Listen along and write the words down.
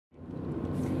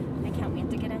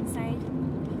to get inside.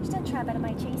 She didn't try a bit of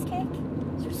my cheesecake.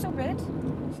 She was so rude.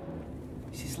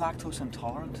 She's lactose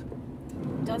intolerant.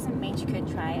 Doesn't mean she could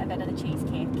try a bit of the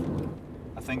cheesecake.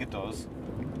 I think it does.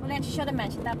 Well, then she should have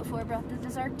mentioned that before I brought the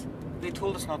dessert. They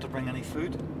told us not to bring any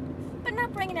food. But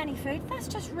not bringing any food, that's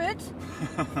just rude.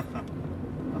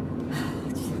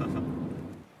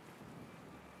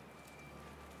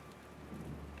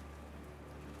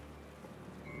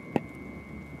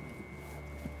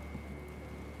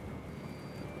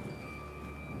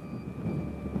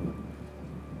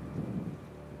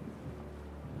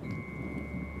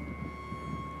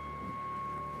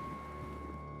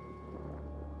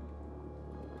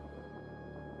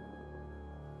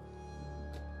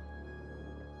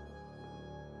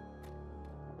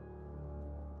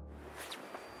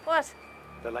 What?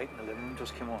 The light in the living room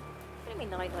just came on. What do you mean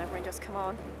the light in the living room just come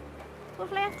on?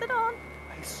 We've left it on.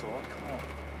 I saw it come on.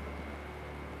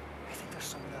 I think there's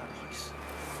someone in that house.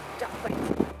 Stop it.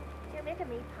 You're making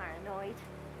me paranoid.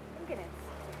 I'm getting in.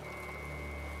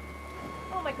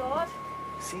 Oh my god.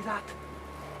 See that?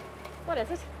 What is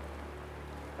it?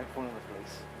 I'm phoning the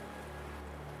police.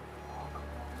 Oh, come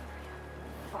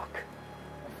on. Fuck.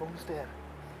 My phone's dead.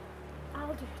 I'll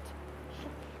do it.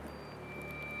 Shit.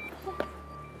 Fuck.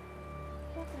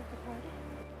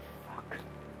 Fuck.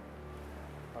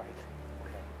 Alright,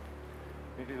 okay.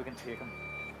 Maybe we can take him.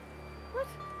 What?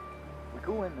 We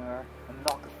go in there and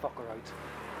knock the fucker out.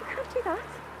 We can't do that.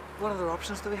 What other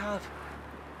options do we have?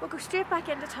 We'll go straight back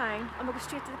into town and we'll go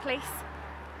straight to the police.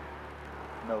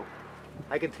 No.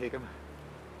 I can take him.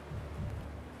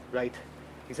 Right.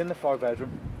 He's in the far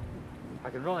bedroom. I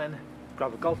can run in,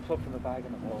 grab a golf club from the bag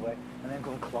in the hallway, and then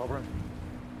go and clobber him.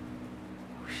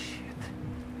 Oh shit.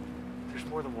 There's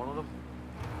more than one of them.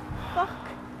 Fuck.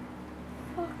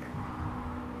 Fuck.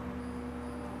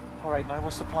 Alright, now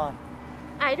what's the plan?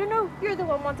 I don't know. You're the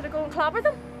one wanted to go and clobber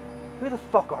them. Who the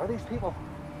fuck are these people?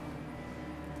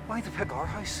 Why'd they pick our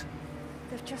house?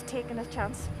 They've just taken a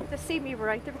chance. They see me were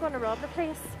out. They were going to rob the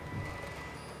place.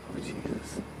 Oh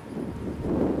Jesus.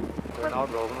 They're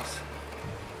not robbing us.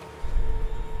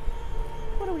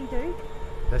 What do we do?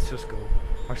 Let's just go.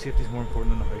 Our safety's more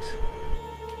important than the house.